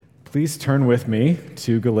Please turn with me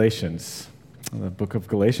to Galatians, the book of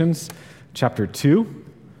Galatians, chapter 2,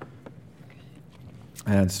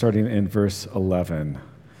 and starting in verse 11.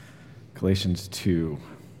 Galatians 2.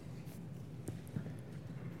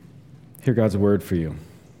 Hear God's word for you.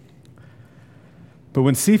 But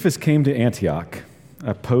when Cephas came to Antioch,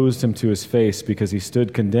 I opposed him to his face because he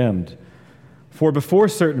stood condemned. For before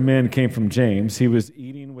certain men came from James, he was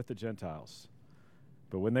eating with the Gentiles.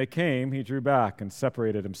 But when they came, he drew back and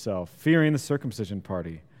separated himself, fearing the circumcision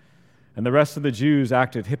party. And the rest of the Jews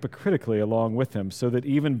acted hypocritically along with him, so that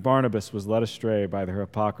even Barnabas was led astray by their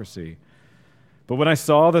hypocrisy. But when I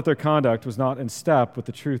saw that their conduct was not in step with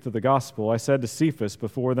the truth of the gospel, I said to Cephas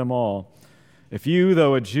before them all, "If you,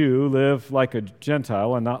 though a Jew, live like a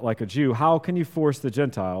Gentile and not like a Jew, how can you force the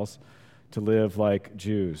Gentiles to live like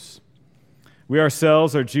Jews? We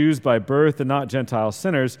ourselves are Jews by birth and not Gentile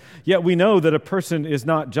sinners, yet we know that a person is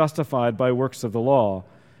not justified by works of the law,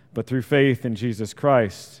 but through faith in Jesus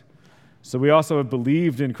Christ. So we also have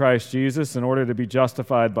believed in Christ Jesus in order to be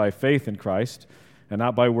justified by faith in Christ and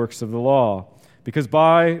not by works of the law, because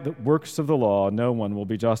by the works of the law no one will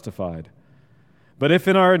be justified. But if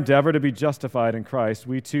in our endeavor to be justified in Christ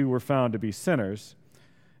we too were found to be sinners,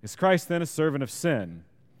 is Christ then a servant of sin?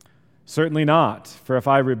 Certainly not, for if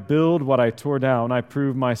I rebuild what I tore down, I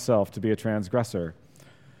prove myself to be a transgressor.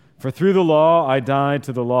 For through the law I died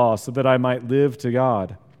to the law, so that I might live to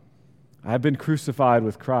God. I have been crucified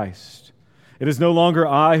with Christ. It is no longer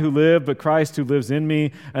I who live, but Christ who lives in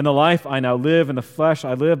me, and the life I now live in the flesh,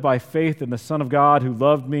 I live by faith in the Son of God who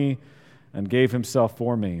loved me and gave himself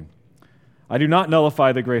for me. I do not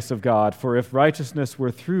nullify the grace of God, for if righteousness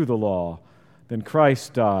were through the law, then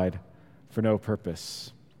Christ died for no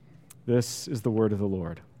purpose." This is the word of the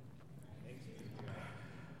Lord.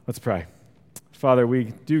 Let's pray. Father, we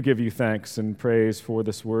do give you thanks and praise for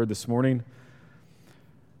this word this morning.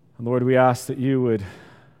 And Lord, we ask that you would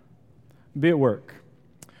be at work,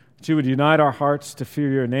 that you would unite our hearts to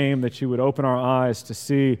fear your name, that you would open our eyes to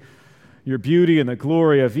see your beauty and the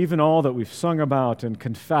glory of even all that we've sung about and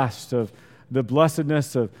confessed of the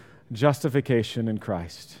blessedness of justification in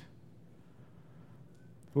Christ.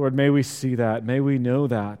 Lord, may we see that, may we know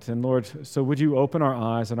that, and Lord, so would you open our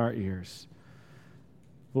eyes and our ears.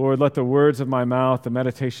 Lord, let the words of my mouth, the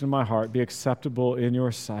meditation of my heart be acceptable in your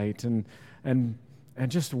sight, and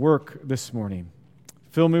just work this morning.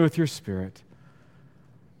 Fill me with your Spirit.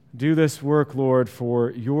 Do this work, Lord,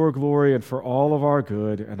 for your glory and for all of our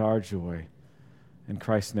good and our joy. In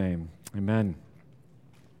Christ's name, amen.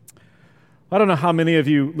 I don't know how many of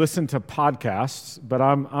you listen to podcasts, but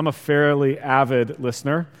I'm a fairly avid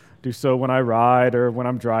listener. Do so when I ride or when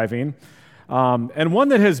I'm driving. And one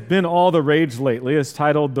that has been all the rage lately is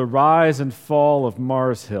titled The Rise and Fall of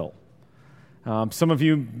Mars Hill. Some of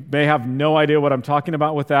you may have no idea what I'm talking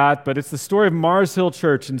about with that, but it's the story of Mars Hill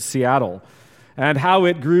Church in Seattle and how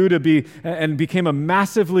it grew to be and became a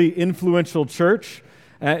massively influential church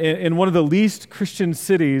in one of the least Christian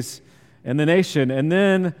cities in the nation, and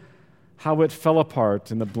then how it fell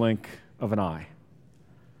apart in the blink of an eye.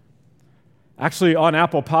 Actually, on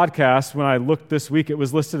Apple Podcasts, when I looked this week, it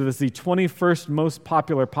was listed as the 21st most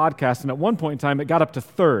popular podcast, and at one point in time, it got up to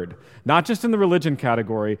third, not just in the religion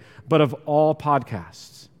category, but of all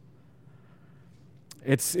podcasts.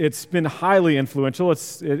 It's been highly influential.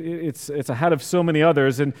 It's ahead of so many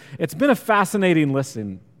others, and it's been a fascinating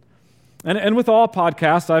listen. And with all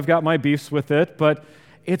podcasts, I've got my beefs with it, but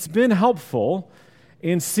it's been helpful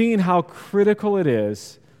in seeing how critical it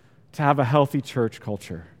is to have a healthy church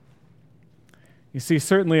culture. You see,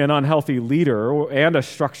 certainly an unhealthy leader and a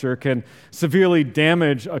structure can severely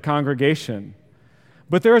damage a congregation.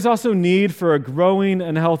 But there is also need for a growing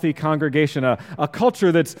and healthy congregation, a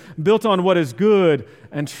culture that's built on what is good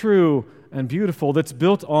and true and beautiful, that's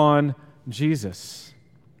built on Jesus.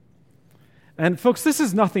 And folks, this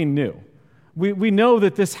is nothing new. We know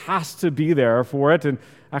that this has to be there for it, and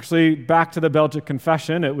actually, back to the Belgic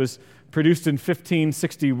Confession, it was produced in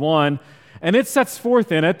 1561, and it sets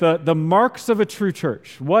forth in it the marks of a true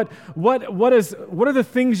church. What are the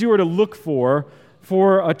things you are to look for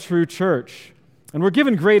a true church? And we're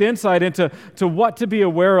given great insight into what to be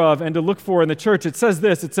aware of and to look for in the church. It says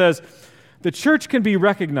this, it says, the church can be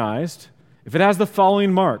recognized if it has the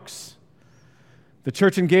following marks. The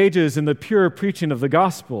church engages in the pure preaching of the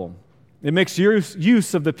gospel. It makes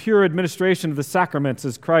use of the pure administration of the sacraments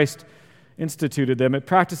as Christ instituted them. It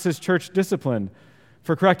practices church discipline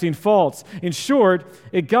for correcting faults. In short,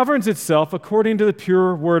 it governs itself according to the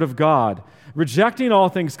pure word of God, rejecting all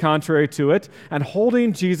things contrary to it and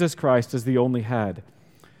holding Jesus Christ as the only head.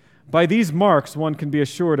 By these marks, one can be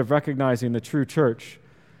assured of recognizing the true church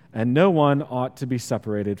and no one ought to be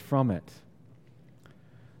separated from it.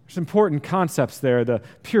 There's important concepts there: the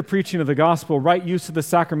pure preaching of the gospel, right use of the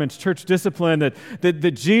sacraments, church discipline,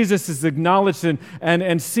 that Jesus is acknowledged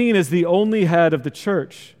and seen as the only head of the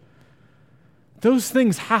church. Those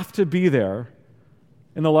things have to be there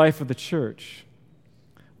in the life of the church.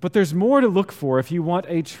 But there's more to look for if you want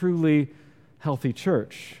a truly healthy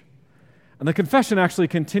church. And the confession actually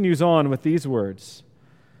continues on with these words.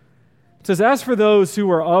 It says, "As for those who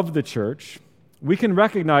are of the church, we can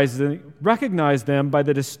recognize them by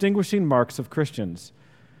the distinguishing marks of Christians,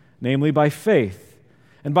 namely by faith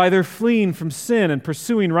and by their fleeing from sin and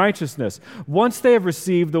pursuing righteousness, once they have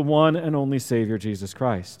received the one and only Savior, Jesus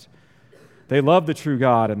Christ. They love the true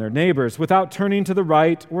God and their neighbors without turning to the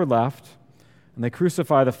right or left, and they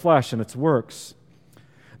crucify the flesh and its works.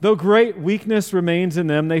 Though great weakness remains in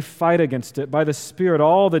them, they fight against it by the Spirit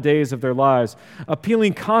all the days of their lives,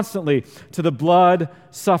 appealing constantly to the blood,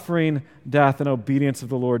 suffering, death, and obedience of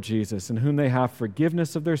the Lord Jesus, in whom they have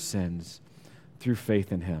forgiveness of their sins through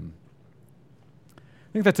faith in Him."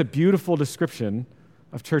 I think that's a beautiful description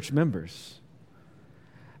of church members.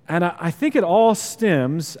 And I think it all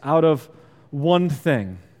stems out of one thing,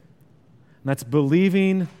 and that's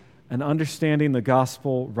believing and understanding the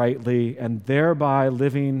gospel rightly and thereby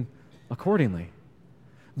living accordingly.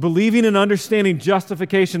 Believing and understanding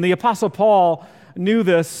justification. The Apostle Paul knew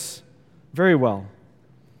this very well.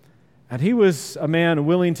 And he was a man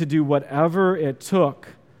willing to do whatever it took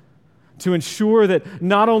to ensure that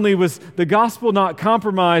not only was the gospel not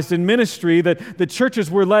compromised in ministry, that the churches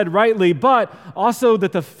were led rightly, but also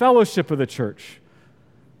that the fellowship of the church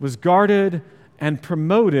was guarded and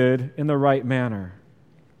promoted in the right manner.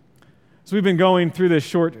 So we've been going through this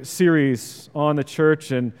short series on the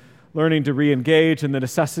church and learning to re-engage and the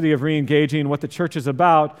necessity of re-engaging what the church is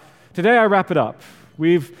about. Today I wrap it up.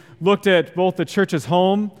 We've looked at both the church's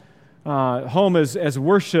home as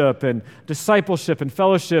worship and discipleship and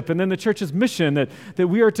fellowship, and then the church's mission that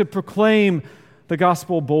we are to proclaim the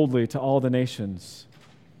gospel boldly to all the nations.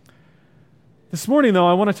 This morning, though,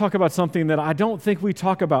 I want to talk about something that I don't think we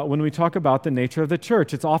talk about when we talk about the nature of the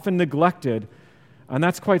church. It's often neglected, and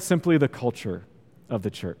that's quite simply the culture of the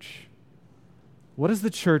church. What is the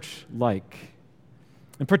church like?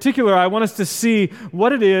 In particular, I want us to see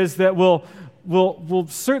what it is that will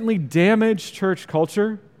certainly damage church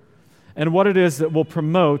culture and what it is that will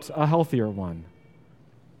promote a healthier one.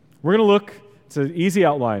 We're going to look, it's an easy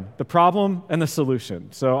outline, the problem and the solution.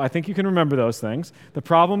 So I think you can remember those things, the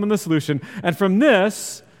problem and the solution. And from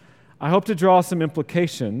this, I hope to draw some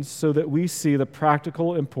implications so that we see the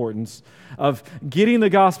practical importance of getting the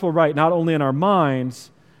gospel right, not only in our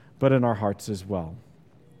minds, but in our hearts as well.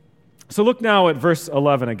 So look now at verse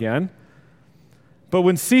 11 again. "But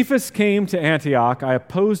when Cephas came to Antioch, I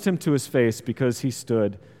opposed him to his face because he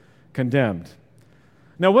stood condemned."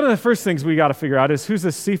 Now, one of the first things we got to figure out is who's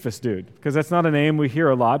this Cephas dude? Because that's not a name we hear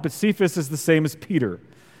a lot, but Cephas is the same as Peter.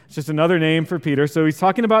 It's just another name for Peter. So he's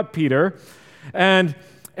talking about Peter, and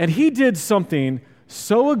he did something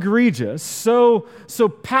so egregious, so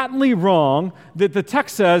patently wrong, that the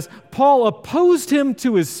text says Paul opposed him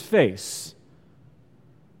to his face.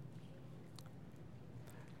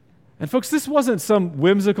 And folks, this wasn't some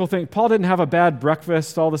whimsical thing. Paul didn't have a bad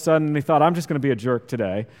breakfast all of a sudden and he thought, I'm just going to be a jerk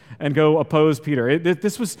today and go oppose Peter.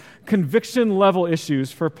 This was conviction-level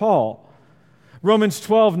issues for Paul. Romans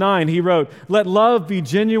 12:9, he wrote, "Let love be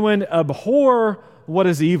genuine, abhor what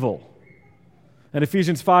is evil." And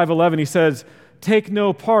Ephesians 5:11, he says, "Take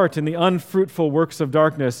no part in the unfruitful works of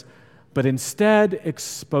darkness, but instead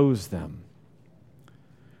expose them."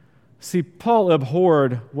 See, Paul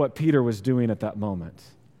abhorred what Peter was doing at that moment.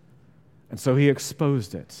 And so he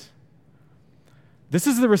exposed it. This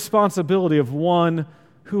is the responsibility of one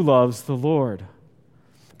who loves the Lord.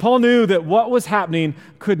 Paul knew that what was happening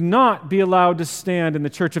could not be allowed to stand in the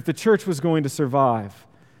church if the church was going to survive.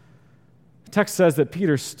 The text says that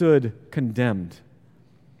Peter stood condemned.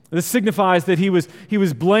 This signifies that he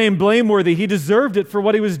was blameworthy. He deserved it for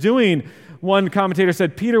what he was doing. One commentator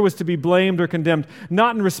said Peter was to be blamed or condemned,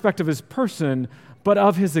 not in respect of his person, but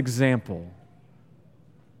of his example.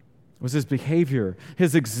 It was his behavior,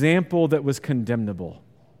 his example that was condemnable.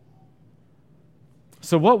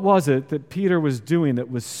 So what was it that Peter was doing that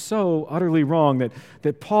was so utterly wrong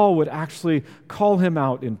that Paul would actually call him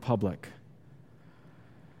out in public?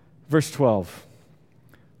 Verse 12,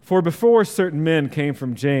 "For before certain men came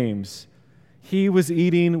from James, he was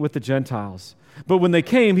eating with the Gentiles. But when they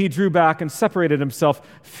came, he drew back and separated himself,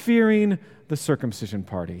 fearing the circumcision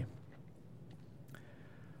party."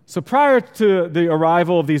 So prior to the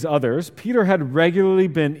arrival of these others, Peter had regularly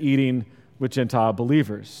been eating with Gentile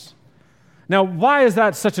believers. Now, why is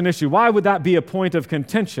that such an issue? Why would that be a point of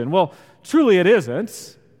contention? Well, truly it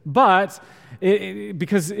isn't, but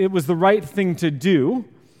because it was the right thing to do,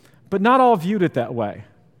 but not all viewed it that way.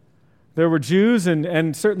 There were Jews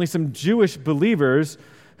and certainly some Jewish believers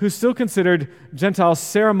who still considered Gentiles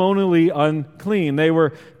ceremonially unclean. They were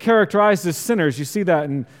characterized as sinners. You see that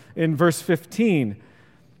in verse 15.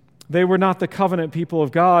 They were not the covenant people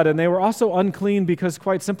of God, and they were also unclean because,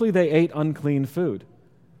 quite simply, they ate unclean food.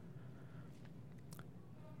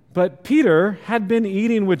 But Peter had been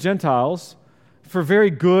eating with Gentiles for very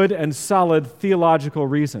good and solid theological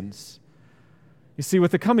reasons. You see,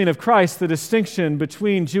 with the coming of Christ, the distinction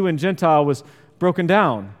between Jew and Gentile was broken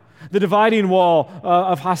down. The dividing wall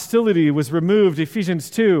of hostility was removed. Ephesians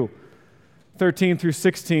 2:13 through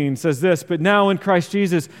 16 says this, "But now in Christ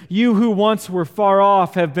Jesus, you who once were far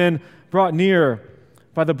off have been brought near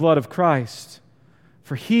by the blood of Christ.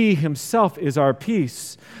 For he himself is our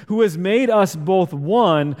peace, who has made us both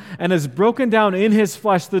one and has broken down in his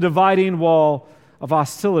flesh the dividing wall of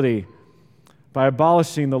hostility by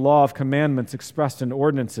abolishing the law of commandments expressed in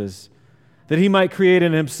ordinances, that he might create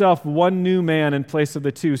in himself one new man in place of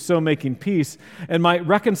the two, so making peace, and might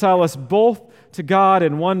reconcile us both to God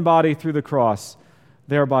in one body through the cross,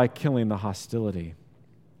 thereby killing the hostility."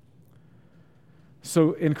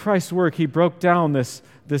 So in Christ's work, he broke down this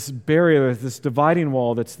barrier, this dividing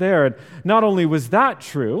wall that's there. And not only was that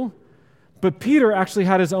true, but Peter actually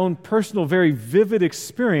had his own personal, very vivid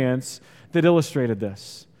experience that illustrated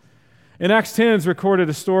this. In Acts 10 is recorded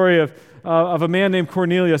a story of a man named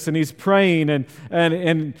Cornelius, and he's praying,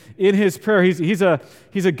 and in his prayer, he's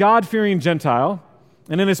a God-fearing Gentile,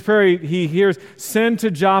 and in his prayer, he hears, "Send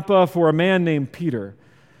to Joppa for a man named Peter."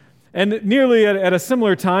 And nearly at a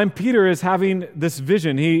similar time, Peter is having this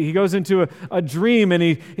vision. He goes into a dream, and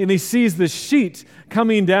he sees this sheet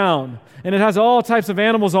coming down, and it has all types of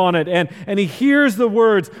animals on it, and he hears the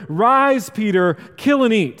words, "Rise, Peter, kill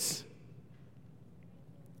and eat."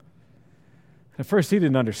 At first, he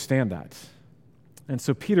didn't understand that. And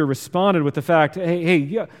so Peter responded with the fact,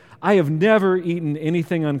 hey, I have never eaten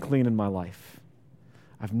anything unclean in my life.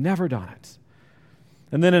 I've never done it.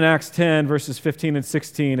 And then in Acts 10, verses 15 and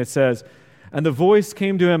 16, it says, "And the voice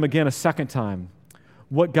came to him again a second time,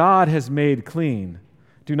 'What God has made clean,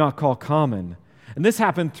 do not call common.' And this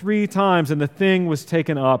happened 3 times, and the thing was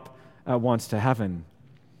taken up at once to heaven."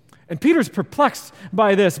 And Peter's perplexed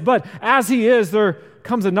by this, but as he is, there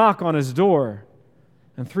comes a knock on his door.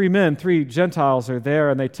 And 3 Gentiles are there,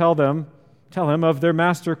 and they tell him of their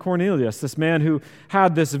master Cornelius, this man who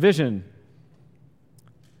had this vision.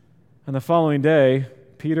 And the following day,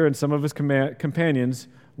 Peter and some of his companions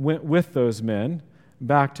went with those men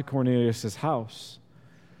back to Cornelius' house.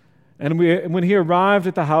 And when he arrived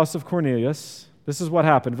at the house of Cornelius, this is what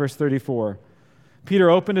happened, verse 34.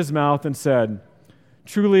 Peter opened his mouth and said,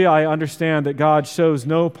 "Truly I understand that God shows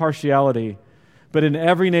no partiality, but in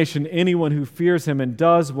every nation anyone who fears him and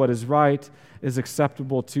does what is right is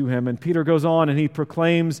acceptable to him." And Peter goes on and he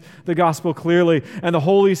proclaims the gospel clearly, and the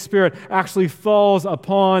Holy Spirit actually falls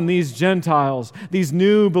upon these Gentiles, these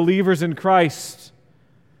new believers in Christ.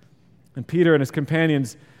 And Peter and his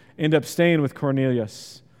companions end up staying with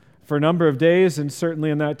Cornelius for a number of days, and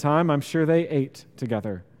certainly in that time, I'm sure they ate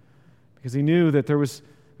together, because he knew that there was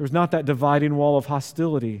not that dividing wall of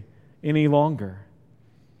hostility any longer.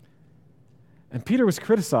 And Peter was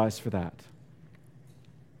criticized for that.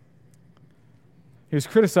 He was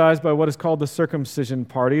criticized by what is called the circumcision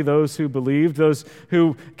party, those who believed, those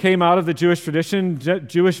who came out of the Jewish tradition,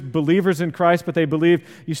 Jewish believers in Christ, but they believed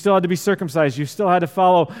you still had to be circumcised. You still had to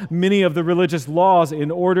follow many of the religious laws in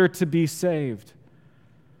order to be saved.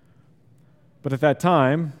 But at that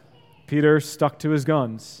time, Peter stuck to his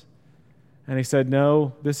guns. And he said,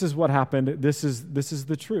 "No, this is what happened. This is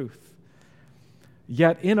the truth."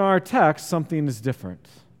 Yet in our text, something is different.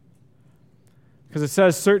 Because it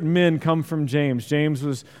says certain men come from James. James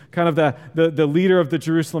was kind of the leader of the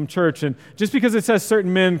Jerusalem church. And just because it says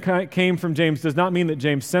certain men came from James does not mean that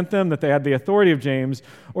James sent them, that they had the authority of James,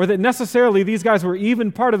 or that necessarily these guys were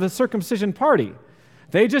even part of the circumcision party.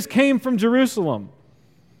 They just came from Jerusalem.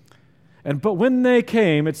 But when they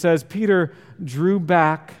came, it says Peter drew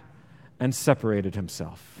back and separated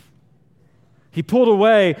himself. He pulled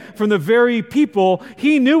away from the very people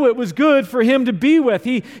he knew it was good for him to be with.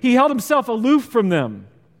 He held himself aloof from them.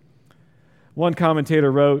 One commentator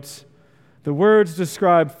wrote, "The words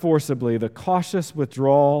describe forcibly the cautious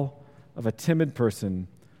withdrawal of a timid person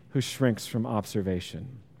who shrinks from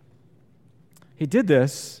observation." He did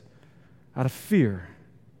this out of fear.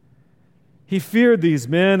 He feared these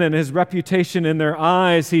men and his reputation in their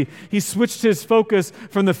eyes. He switched his focus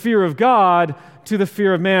from the fear of God to the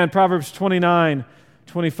fear of man. Proverbs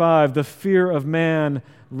 29:25, the fear of man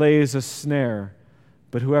lays a snare,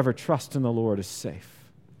 but whoever trusts in the Lord is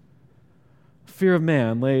safe. Fear of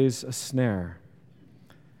man lays a snare.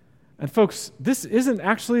 And folks, this isn't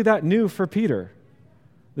actually that new for Peter.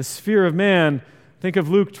 This fear of man, think of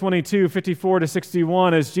Luke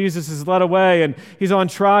 22:54-61, as Jesus is led away and he's on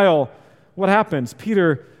trial. What happens?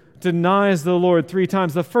 Peter denies the Lord 3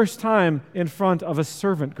 times, the first time in front of a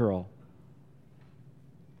servant girl.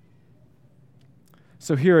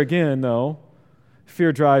 So here again, though,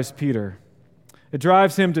 fear drives Peter. It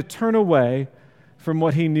drives him to turn away from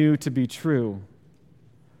what he knew to be true.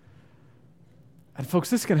 And folks,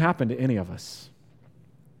 this can happen to any of us.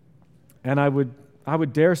 And I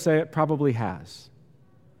would dare say it probably has.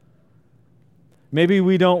 Maybe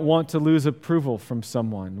we don't want to lose approval from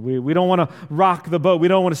someone. We don't want to rock the boat. We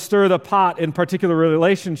don't want to stir the pot in particular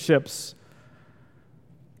relationships.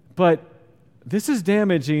 But this is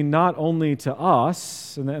damaging not only to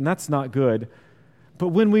us, and that's not good, but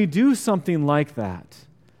when we do something like that,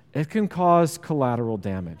 it can cause collateral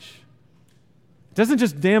damage. It doesn't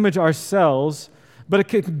just damage ourselves, but it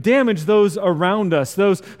can damage those around us,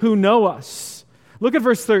 those who know us. Look at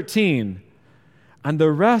verse 13. And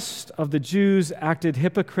the rest of the Jews acted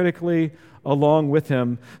hypocritically along with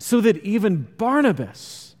him, so that even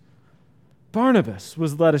Barnabas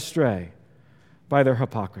was led astray by their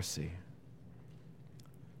hypocrisy.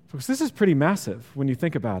 Folks, this is pretty massive when you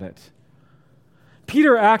think about it.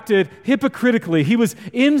 Peter acted hypocritically. He was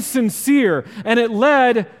insincere, and it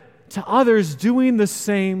led to others doing the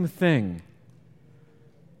same thing.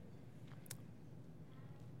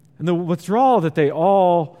 And the withdrawal that they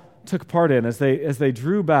all took part in as they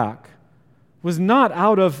drew back was not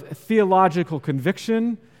out of theological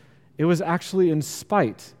conviction. It was actually in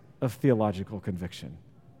spite of theological conviction.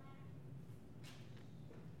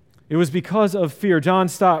 It was because of fear. John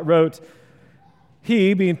Stott wrote,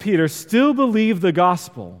 he, being Peter, still believed the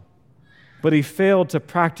gospel, but he failed to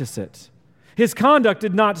practice it. His conduct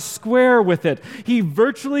did not square with it. He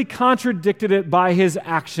virtually contradicted it by his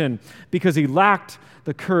action because he lacked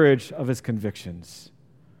the courage of his convictions.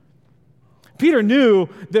 Peter knew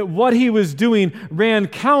that what he was doing ran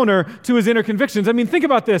counter to his inner convictions. I mean, think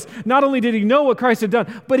about this. Not only did he know what Christ had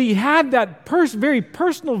done, but he had that very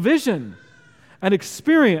personal vision and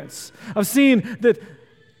experience of seeing that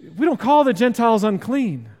we don't call the Gentiles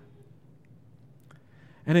unclean.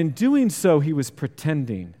 And in doing so, he was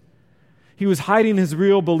pretending. He was hiding his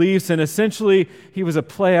real beliefs, and essentially, he was a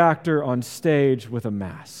play actor on stage with a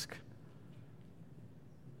mask.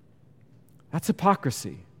 That's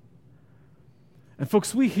hypocrisy. And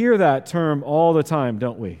folks, we hear that term all the time,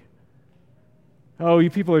 don't we? Oh,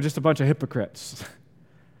 you people are just a bunch of hypocrites.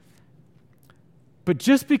 But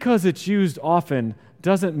just because it's used often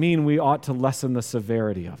doesn't mean we ought to lessen the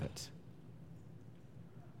severity of it.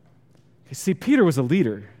 You see, Peter was a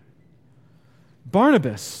leader.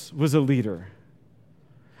 Barnabas was a leader.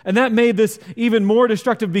 And that made this even more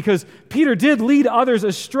destructive because Peter did lead others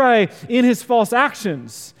astray in his false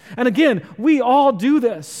actions. And again, we all do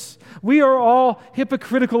this. We are all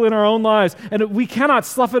hypocritical in our own lives, and we cannot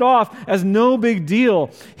slough it off as no big deal.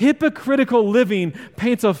 Hypocritical living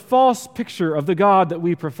paints a false picture of the God that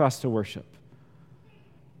we profess to worship.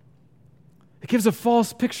 It gives a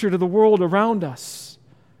false picture to the world around us,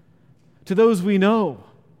 to those we know.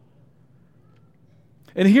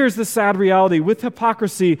 And here's the sad reality. With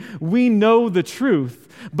hypocrisy, we know the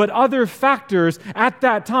truth, but other factors at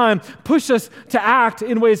that time push us to act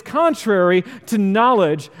in ways contrary to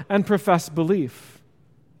knowledge and professed belief.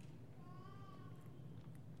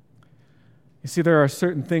 You see, there are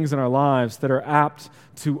certain things in our lives that are apt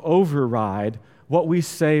to override what we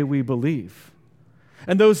say we believe.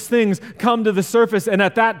 And those things come to the surface, and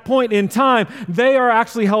at that point in time, they are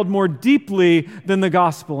actually held more deeply than the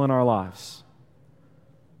gospel in our lives.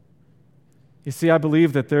 You see, I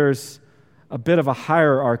believe that there's a bit of a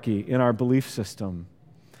hierarchy in our belief system.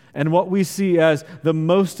 And what we see as the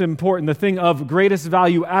most important, the thing of greatest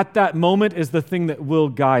value at that moment, is the thing that will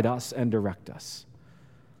guide us and direct us.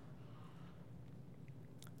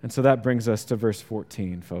 And so that brings us to verse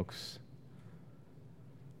 14, folks.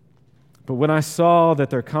 But when I saw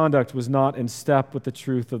that their conduct was not in step with the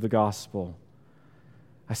truth of the gospel,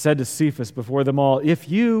 I said to Cephas before them all, if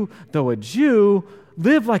you, though a Jew,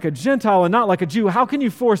 live like a Gentile and not like a Jew, how can you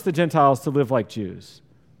force the Gentiles to live like Jews?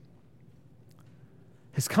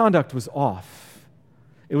 His conduct was off.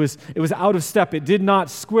 It was out of step. It did not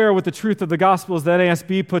square with the truth of the gospel, as the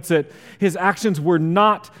NASB puts it. His actions were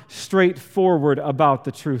not straightforward about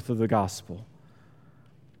the truth of the gospel.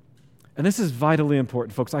 And this is vitally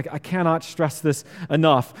important, folks. I cannot stress this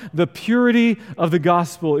enough. The purity of the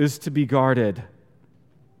gospel is to be guarded.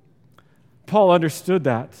 Paul understood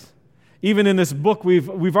that. Even in this book,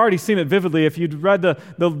 we've already seen it vividly. If you'd read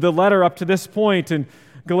the letter up to this point in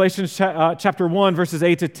Galatians chapter 1, verses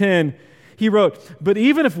 8 to 10, he wrote, "But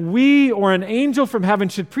even if we or an angel from heaven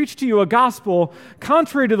should preach to you a gospel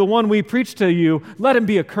contrary to the one we preach to you, let him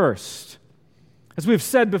be accursed. As we have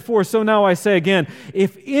said before, so now I say again,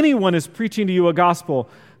 if anyone is preaching to you a gospel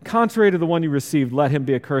contrary to the one you received, let him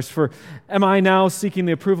be accursed. For am I now seeking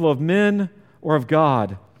the approval of men or of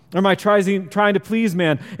God? Or am I trying to please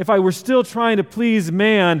man? If I were still trying to please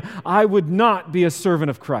man, I would not be a servant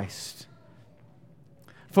of Christ."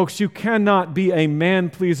 Folks, you cannot be a man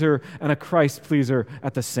pleaser and a Christ pleaser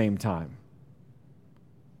at the same time.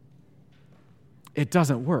 It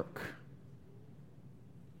doesn't work.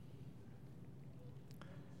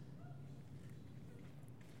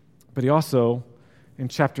 But he also, in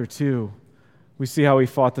chapter 2, we see how he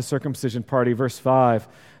fought the circumcision party. Verse 5,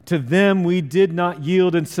 "To them we did not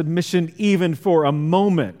yield in submission even for a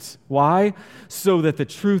moment." Why? "So that the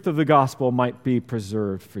truth of the gospel might be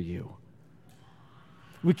preserved for you."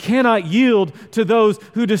 We cannot yield to those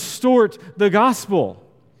who distort the gospel,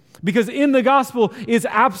 because in the gospel is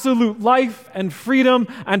absolute life and freedom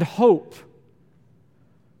and hope.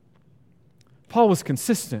 Paul was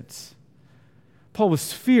consistent. Paul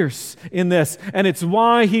was fierce in this, and it's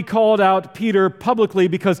why he called out Peter publicly,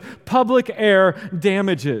 because public error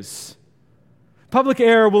damages. Public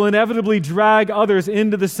error will inevitably drag others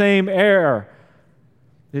into the same error.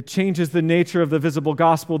 It changes the nature of the visible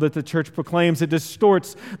gospel that the church proclaims. It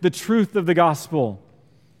distorts the truth of the gospel.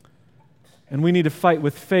 And we need to fight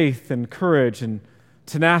with faith and courage and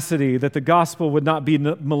tenacity that the gospel would not be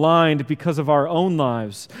maligned because of our own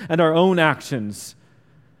lives and our own actions.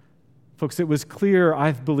 Folks, it was clear,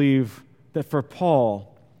 I believe, that for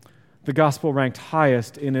Paul, the gospel ranked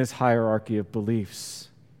highest in his hierarchy of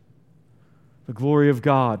beliefs. The glory of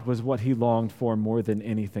God was what he longed for more than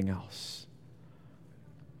anything else.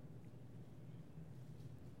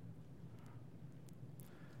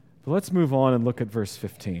 But let's move on and look at verse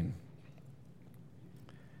 15.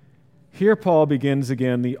 Here Paul begins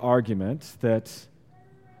again the argument that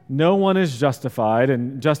no one is justified,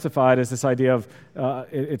 and justified is this idea of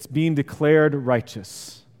it's being declared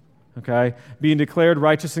righteous, okay? Being declared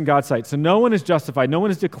righteous in God's sight. So no one is justified, no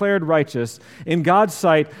one is declared righteous in God's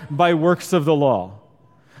sight by works of the law.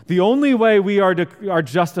 The only way we are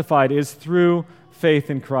justified is through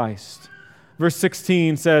faith in Christ. Verse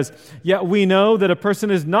 16 says, "Yet we know that a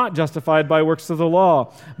person is not justified by works of the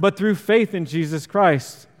law, but through faith in Jesus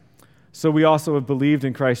Christ. So we also have believed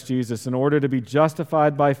in Christ Jesus in order to be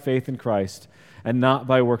justified by faith in Christ and not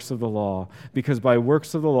by works of the law, because by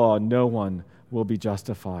works of the law no one will be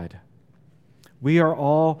justified." We are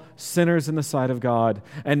all sinners in the sight of God,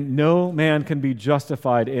 and no man can be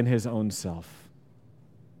justified in his own self.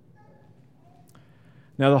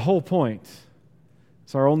 Now the whole point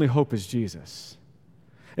is our only hope is Jesus.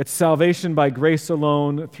 It's salvation by grace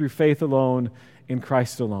alone, through faith alone, in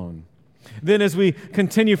Christ alone. Then as we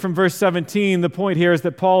continue from verse 17, the point here is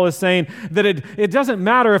that Paul is saying that it doesn't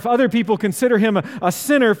matter if other people consider him a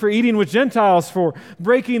sinner for eating with Gentiles, for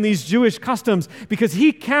breaking these Jewish customs, because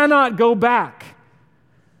he cannot go back.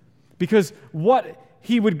 Because what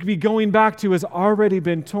he would be going back to has already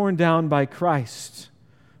been torn down by Christ.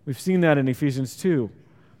 We've seen that in Ephesians 2.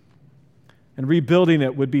 And rebuilding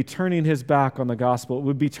it would be turning his back on the gospel. It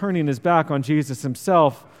would be turning his back on Jesus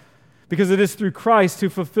himself, because it is through Christ who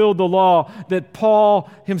fulfilled the law that Paul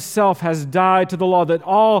himself has died to the law, that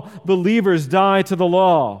all believers die to the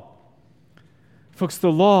law. Folks,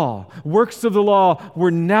 the law, works of the law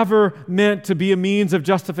were never meant to be a means of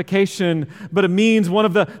justification, but one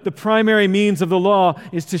of the primary means of the law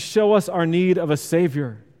is to show us our need of a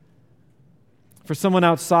Savior, for someone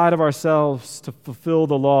outside of ourselves to fulfill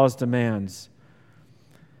the law's demands.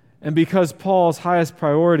 And because Paul's highest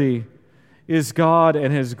priority is God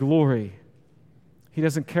and His glory, he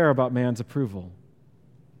doesn't care about man's approval.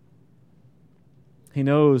 He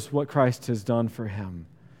knows what Christ has done for him.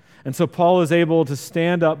 And so Paul is able to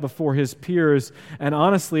stand up before his peers, and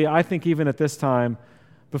honestly, I think even at this time,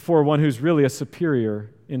 before one who's really a superior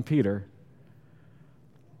in Peter.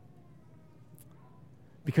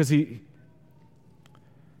 Because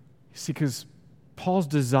because Paul's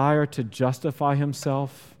desire to justify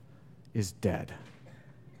himself is dead.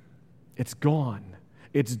 It's gone.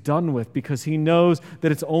 It's done with, because he knows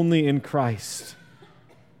that it's only in Christ.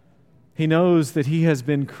 He knows that he has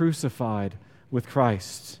been crucified with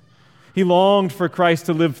Christ. He longed for Christ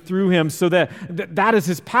to live through him so that is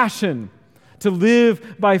his passion, to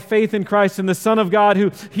live by faith in Christ and the Son of God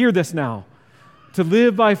who, hear this now, to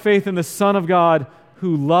live by faith in the Son of God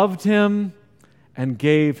who loved him and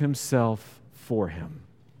gave himself for him.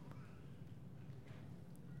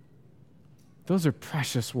 Those are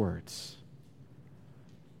precious words.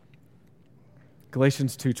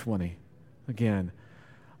 Galatians 2:20, again,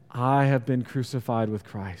 I have been crucified with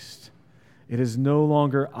Christ. It is no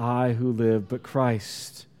longer I who live, but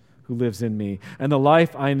Christ who lives in me. And the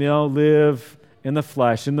life I now live in the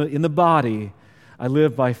flesh, in the body, I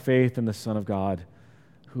live by faith in the Son of God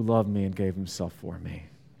who loved me and gave himself for me.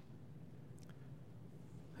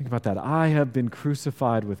 Think about that. I have been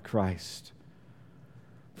crucified with Christ.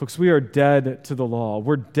 Folks, we are dead to the law.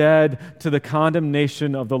 We're dead to the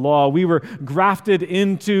condemnation of the law. We were grafted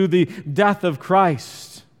into the death of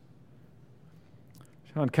Christ.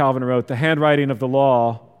 John Calvin wrote, the handwriting of the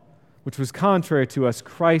law, which was contrary to us,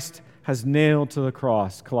 Christ has nailed to the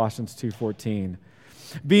cross, Colossians 2:14.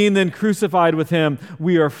 Being then crucified with him,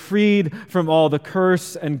 we are freed from all the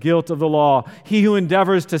curse and guilt of the law. He who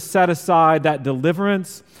endeavors to set aside that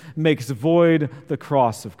deliverance makes void the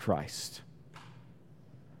cross of Christ.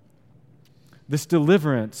 This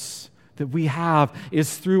deliverance that we have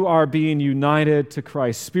is through our being united to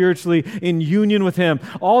Christ, spiritually in union with him.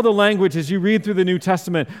 All the language as you read through the New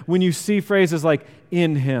Testament, when you see phrases like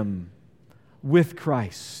in him, with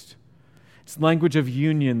Christ, it's language of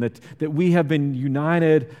union that we have been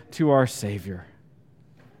united to our Savior.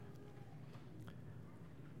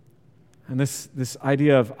 And this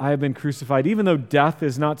idea of I have been crucified, even though death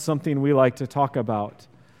is not something we like to talk about,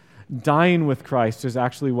 dying with Christ is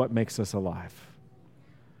actually what makes us alive.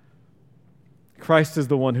 Christ is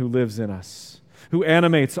the one who lives in us, who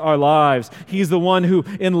animates our lives. He's the one who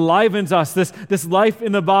enlivens us. This life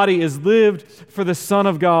in the body is lived for the Son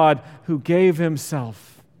of God who gave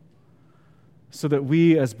himself so that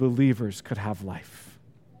we as believers could have life.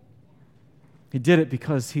 He did it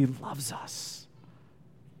because he loves us.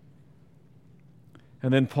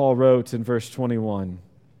 And then Paul wrote in verse 21,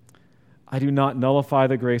 I do not nullify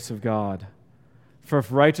the grace of God, for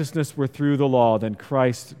if righteousness were through the law, then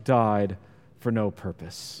Christ died for no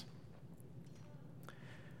purpose.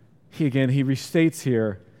 He restates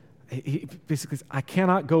here, he basically says, I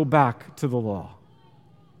cannot go back to the law.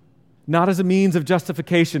 Not as a means of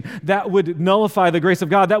justification. That would nullify the grace of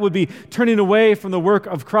God. That would be turning away from the work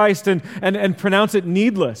of Christ and pronounce it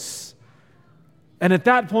needless. And at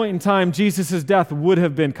that point in time, Jesus' death would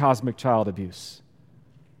have been cosmic child abuse.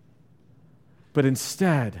 But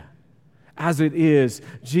instead, as it is,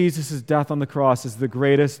 Jesus' death on the cross is the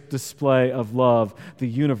greatest display of love the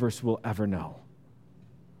universe will ever know.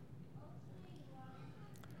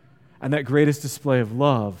 And that greatest display of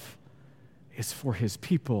love is for his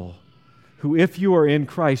people, who, if you are in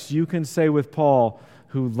Christ, you can say with Paul,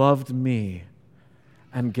 who loved me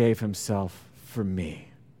and gave himself for me.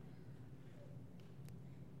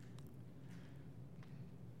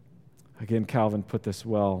 Again, Calvin put this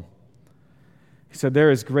well. He said,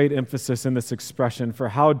 there is great emphasis in this expression for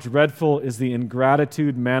how dreadful is the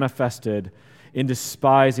ingratitude manifested in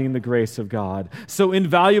despising the grace of God, so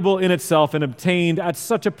invaluable in itself and obtained at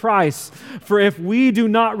such a price. For if we do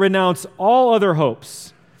not renounce all other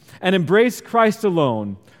hopes and embrace Christ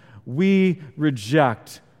alone, we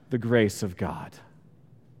reject the grace of God.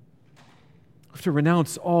 We have to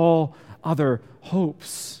renounce all other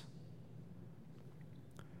hopes.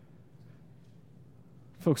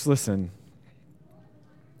 Folks, listen.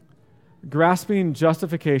 Grasping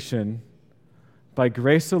justification by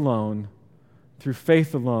grace alone, through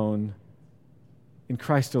faith alone, in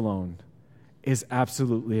Christ alone, is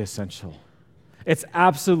absolutely essential. It's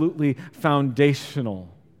absolutely foundational.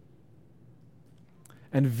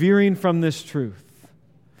 And veering from this truth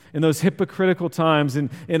in those hypocritical times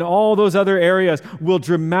and in all those other areas will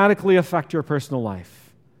dramatically affect your personal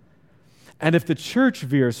life. And if the church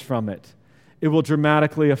veers from it, it will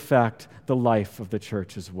dramatically affect the life of the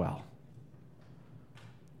church as well.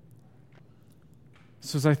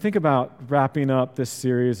 So as I think about wrapping up this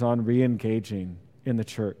series on re-engaging in the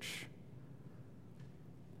church,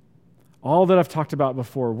 all that I've talked about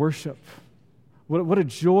before, worship, what a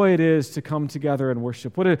joy it is to come together and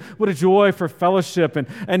worship. What a joy for fellowship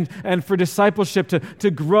and for discipleship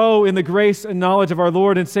to grow in the grace and knowledge of our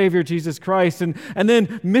Lord and Savior Jesus Christ. And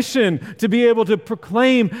then mission, to be able to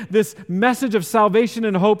proclaim this message of salvation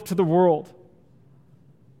and hope to the world.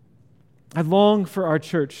 I long for our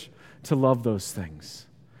church to love those things.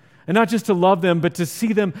 And not just to love them, but to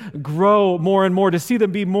see them grow more and more, to see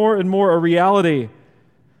them be more and more a reality,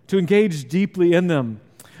 to engage deeply in them.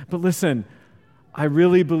 But listen, I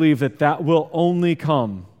really believe that will only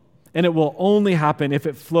come, and it will only happen if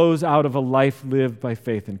it flows out of a life lived by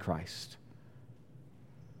faith in Christ.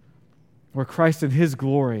 Where Christ in His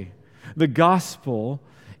glory, the gospel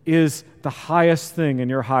is the highest thing in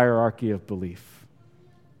your hierarchy of belief.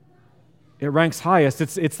 It ranks highest.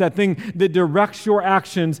 It's that thing that directs your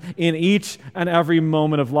actions in each and every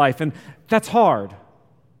moment of life. And that's hard.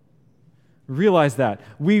 Realize that.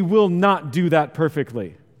 We will not do that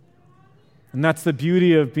perfectly. And that's the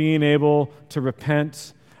beauty of being able to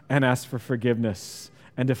repent and ask for forgiveness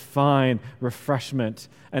and to find refreshment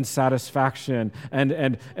and satisfaction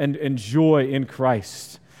and joy in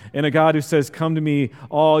Christ. In a God who says, "Come to me,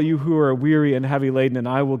 all you who are weary and heavy laden, and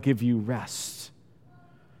I will give you rest."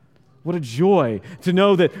 What a joy to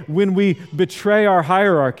know that when we betray our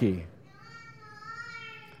hierarchy,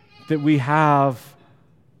 that we have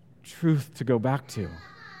truth to go back to.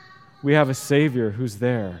 We have a Savior who's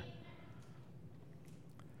there.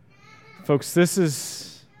 Folks, this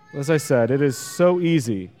is, as I said, it is so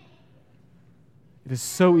easy. It is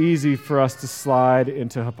so easy for us to slide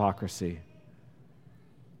into hypocrisy.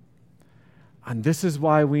 And this is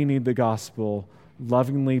why we need the gospel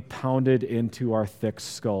lovingly pounded into our thick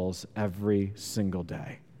skulls every single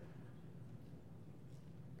day.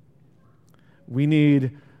 We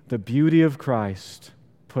need the beauty of Christ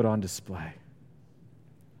put on display.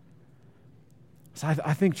 So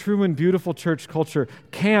I think true and beautiful church culture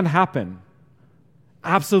can happen.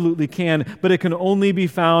 Absolutely can, but it can only be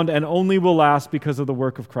found and only will last because of the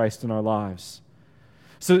work of Christ in our lives.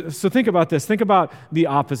 So think about this. Think about the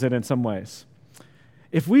opposite in some ways.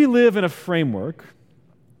 If we live in a framework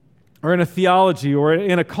or in a theology or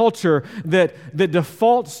in a culture that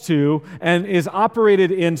defaults to and is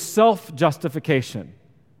operated in self-justification,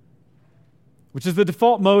 which is the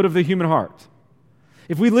default mode of the human heart,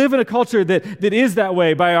 if we live in a culture that is that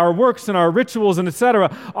way by our works and our rituals and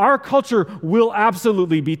etc., our culture will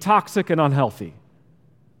absolutely be toxic and unhealthy.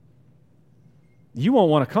 You won't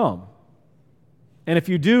want to come. And if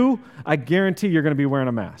you do, I guarantee you're going to be wearing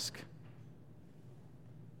a mask.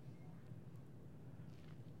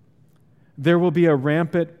 There will be a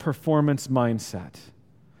rampant performance mindset.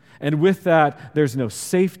 And with that, there's no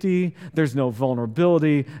safety, there's no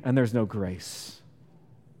vulnerability, and there's no grace.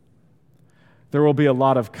 There will be a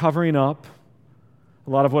lot of covering up, a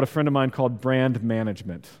lot of what a friend of mine called brand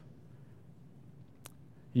management.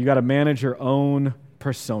 You got to manage your own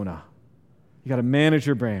persona. You got to manage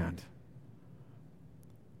your brand.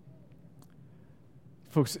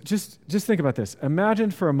 Folks, just think about this. Imagine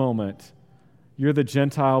for a moment you're the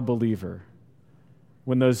Gentile believer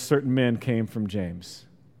when those certain men came from James.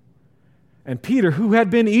 And Peter, who had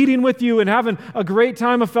been eating with you and having a great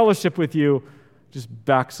time of fellowship with you, just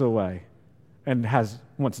backs away and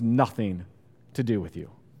wants nothing to do with you.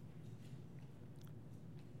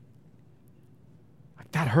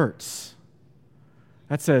 Like, that hurts.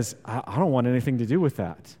 That says, I don't want anything to do with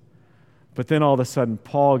that. But then all of a sudden,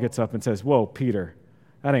 Paul gets up and says, "Whoa, Peter,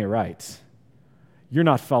 that ain't right. You're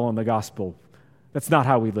not following the gospel. That's not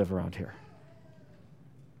how we live around here."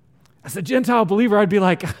 As a Gentile believer, I'd be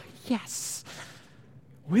like, yes,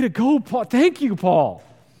 way to go, Paul. Thank you, Paul.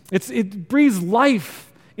 It breathes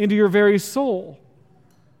life into your very soul.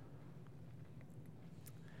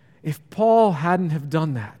 If Paul hadn't have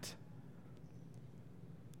done that,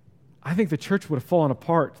 I think the church would have fallen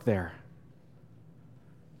apart there.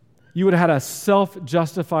 You would have had a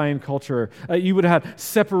self-justifying culture. You would have had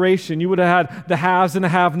separation. You would have had the haves and the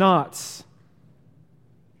have-nots.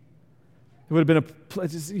 It would have been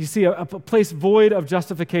a place void of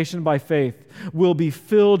justification by faith will be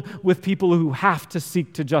filled with people who have to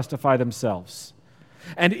seek to justify themselves.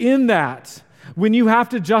 And in that, when you have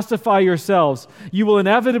to justify yourselves, you will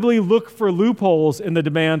inevitably look for loopholes in the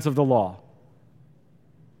demands of the law.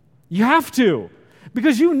 You have to,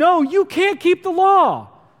 because you know you can't keep the law.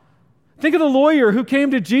 Think of the lawyer who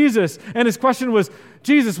came to Jesus, and his question was,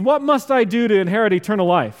 "Jesus, what must I do to inherit eternal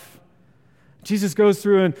life?" Jesus goes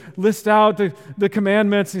through and lists out the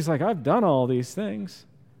commandments. He's like, "I've done all these things."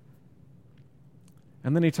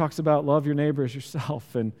 And then he talks about love your neighbor as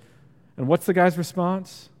yourself. And what's the guy's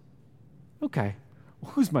response? Okay,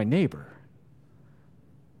 well, who's my neighbor?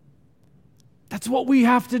 That's what we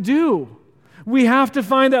have to do. We have to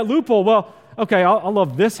find that loophole. Well, okay, I'll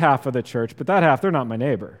love this half of the church, but that half, they're not my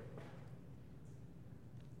neighbor.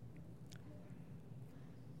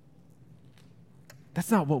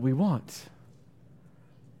 That's not what we want.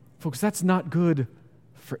 Folks, that's not good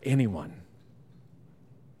for anyone.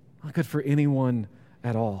 Not good for anyone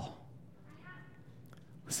at all.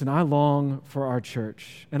 Listen, I long for our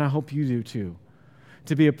church, and I hope you do too,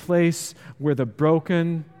 to be a place where the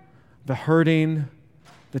broken, the hurting,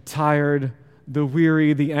 the tired, the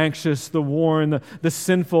weary, the anxious, the worn, the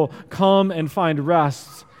sinful come and find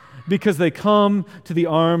rest because they come to the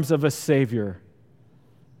arms of a Savior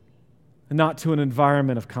and not to an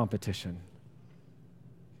environment of competition.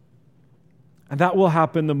 And that will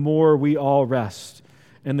happen the more we all rest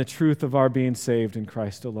in the truth of our being saved in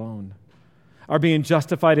Christ alone, our being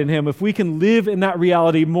justified in Him. If we can live in that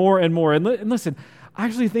reality more and more, and listen, I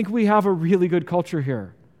actually think we have a really good culture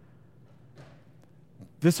here.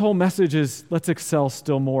 This whole message is let's excel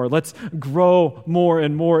still more. Let's grow more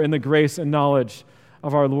and more in the grace and knowledge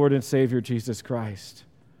of our Lord and Savior, Jesus Christ.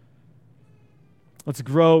 Let's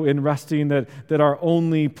grow in resting that our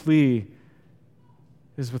only plea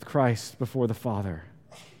is with Christ before the Father.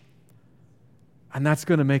 And that's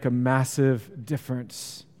going to make a massive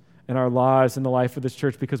difference in our lives and the life of this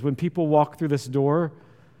church, because when people walk through this door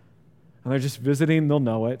and they're just visiting, they'll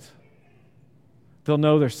know it. They'll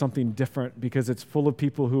know there's something different because it's full of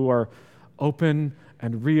people who are open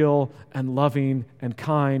and real and loving and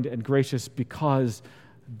kind and gracious because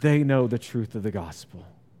they know the truth of the gospel.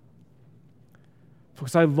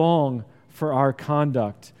 Folks, I long for our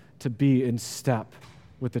conduct to be in step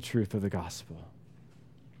with the truth of the gospel.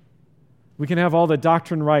 We can have all the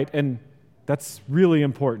doctrine right, and that's really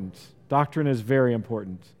important. Doctrine is very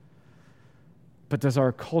important. But does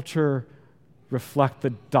our culture reflect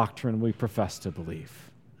the doctrine we profess to believe?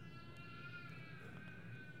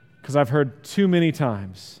 Because I've heard too many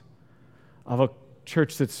times of a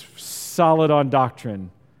church that's solid on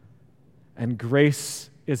doctrine, and grace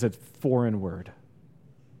is a foreign word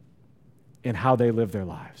in how they live their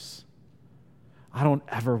lives. I don't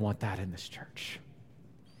ever want that in this church.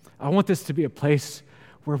 I want this to be a place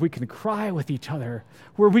where we can cry with each other,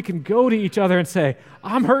 where we can go to each other and say,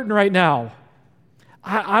 I'm hurting right now.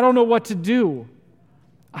 I don't know what to do.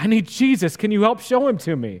 I need Jesus. Can you help show Him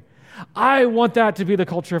to me? I want that to be the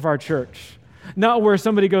culture of our church. Not where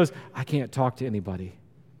somebody goes, I can't talk to anybody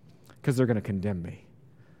because they're going to condemn me.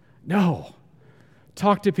 No.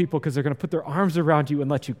 Talk to people because they're going to put their arms around you and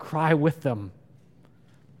let you cry with them.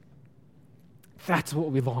 That's what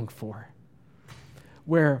we long for.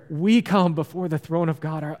 Where we come before the throne of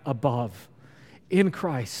God above in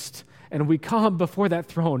Christ, and we come before that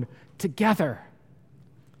throne together.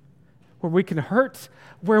 Where we can hurt,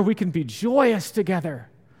 where we can be joyous together,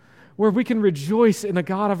 where we can rejoice in the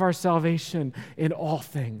God of our salvation in all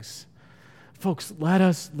things. Folks, let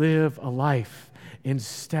us live a life in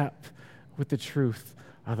step with the truth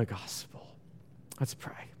of the gospel. Let's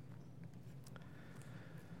pray.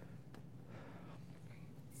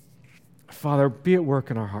 Father, be at work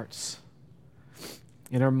in our hearts,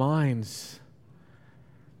 in our minds,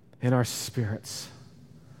 in our spirits.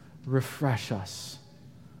 Refresh us.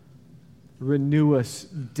 Renew us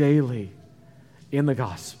daily in the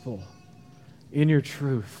gospel, in your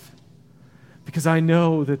truth. Because I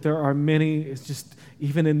know that there are many, it's just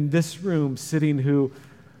even in this room, sitting who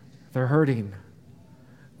they're hurting.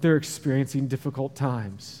 They're experiencing difficult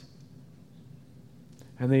times.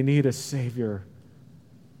 And they need a Savior.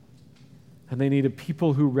 And they need a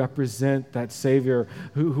people who represent that Savior,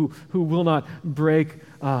 who will not break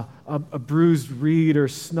a bruised reed or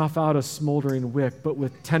snuff out a smoldering wick, but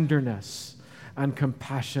with tenderness and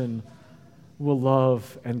compassion will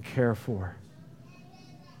love and care for.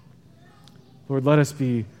 Lord, let us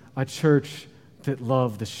be a church that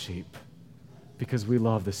love the sheep because we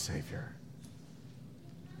love the Savior.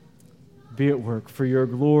 Be at work for your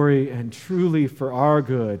glory and truly for our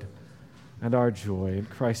good and our joy. In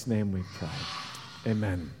Christ's name we pray.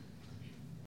 Amen.